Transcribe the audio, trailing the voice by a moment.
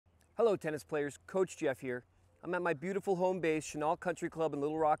Hello tennis players, Coach Jeff here. I'm at my beautiful home base, Chenal Country Club in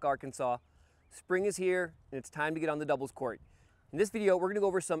Little Rock, Arkansas. Spring is here and it's time to get on the doubles court. In this video, we're gonna go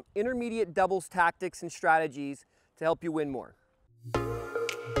over some intermediate doubles tactics and strategies to help you win more.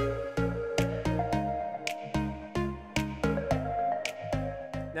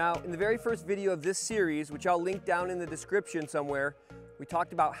 Now, in the very first video of this series, which I'll link down in the description somewhere, we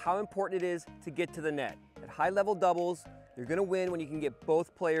talked about how important it is to get to the net. At high-level doubles, you're gonna win when you can get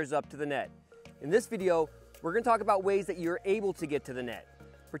both players up to the net. In this video, we're gonna talk about ways that you're able to get to the net,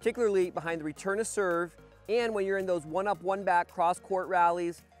 particularly behind the return of serve and when you're in those one-up, one-back cross-court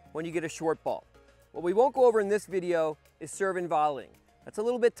rallies when you get a short ball. What we won't go over in this video is serve and volleying. That's a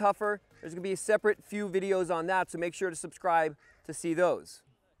little bit tougher. There's gonna be a separate few videos on that, so make sure to subscribe to see those.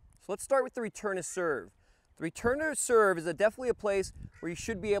 So let's start with the return of serve. The return of serve is definitely a place where you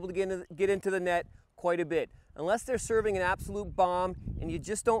should be able to get into the net quite a bit. Unless they're serving an absolute bomb and you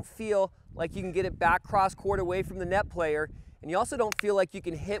just don't feel like you can get it back cross court away from the net player, and you also don't feel like you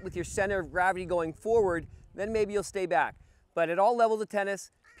can hit with your center of gravity going forward, then maybe you'll stay back. But at all levels of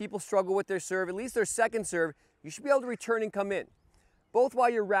tennis, people struggle with their serve, at least their second serve. You should be able to return and come in. Both while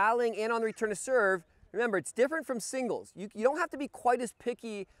you're rallying and on the return of serve, remember, it's different from singles. You don't have to be quite as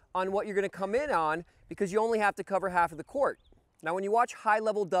picky on what you're going to come in on because you only have to cover half of the court. Now, when you watch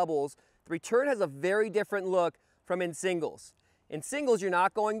high-level doubles, the return has a very different look from in singles. In singles, you're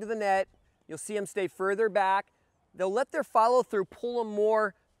not going to the net. You'll see them stay further back. They'll let their follow-through pull them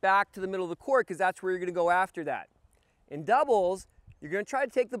more back to the middle of the court because that's where you're going to go after that. In doubles, you're going to try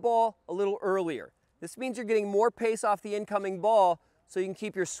to take the ball a little earlier. This means you're getting more pace off the incoming ball so you can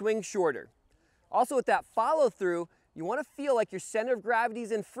keep your swing shorter. Also, with that follow-through, you want to feel like your center of gravity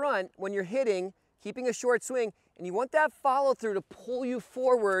is in front when you're hitting, keeping a short swing, and you want that follow-through to pull you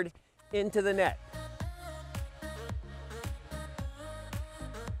forward into the net.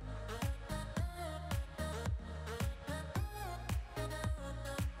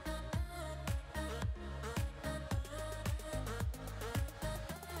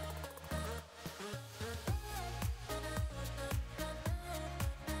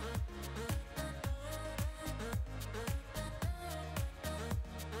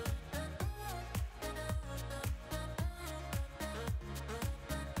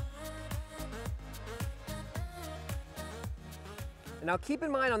 And now keep in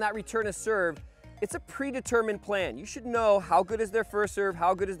mind on that return of serve, it's a predetermined plan. You should know how good is their first serve,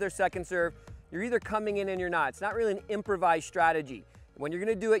 how good is their second serve. You're either coming in and you're not. It's not really an improvised strategy. When you're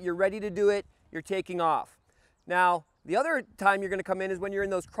gonna do it, you're ready to do it, you're taking off. Now, the other time you're gonna come in is when you're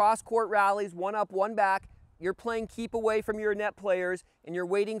in those cross-court rallies, one up, one back. You're playing keep away from your net players and you're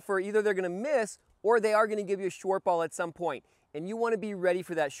waiting for either they're gonna miss or they are gonna give you a short ball at some point. And you wanna be ready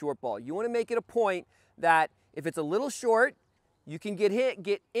for that short ball. You wanna make it a point that if it's a little short, you can get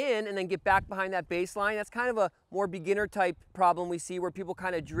in, and then get back behind that baseline. That's kind of a more beginner type problem we see where people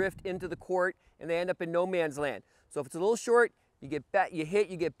kind of drift into the court and they end up in no man's land. So if it's a little short, you get back, you hit,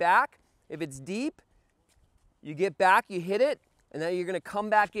 you get back. If it's deep, you get back, you hit it, and then you're gonna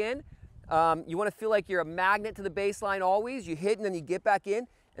come back in. You wanna feel like you're a magnet to the baseline always. You hit and then you get back in,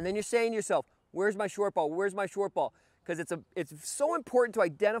 and then you're saying to yourself, where's my short ball, where's my short ball? Because it's so important to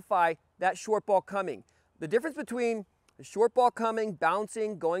identify that short ball coming. The difference between the short ball coming,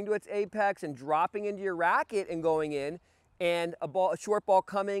 bouncing, going to its apex and dropping into your racket and going in, and a short ball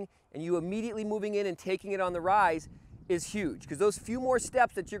coming and you immediately moving in and taking it on the rise is huge, because those few more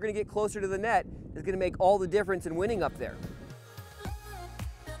steps that you're going to get closer to the net is going to make all the difference in winning up there.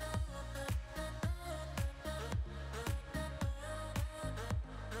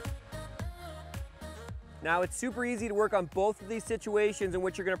 Now, it's super easy to work on both of these situations in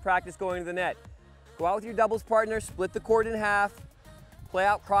which you're going to practice going to the net. Go out with your doubles partner, split the court in half, play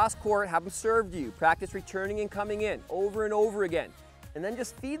out cross court, have them serve you, practice returning and coming in over and over again. And then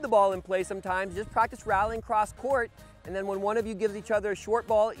just feed the ball in play sometimes, just practice rallying cross court, and then when one of you gives each other a short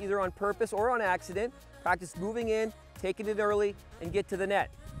ball, either on purpose or on accident, practice moving in, taking it early, and get to the net.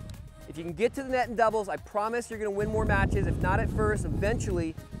 If you can get to the net in doubles, I promise you're gonna win more matches. If not at first,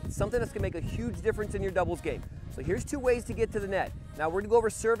 eventually, it's something that's gonna make a huge difference in your doubles game. So here's 2 ways to get to the net. Now we're gonna go over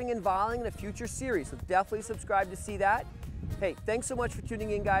serving and volleying in a future series, so definitely subscribe to see that. Hey, thanks so much for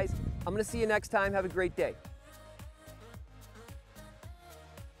tuning in, guys. I'm gonna see you next time. Have a great day.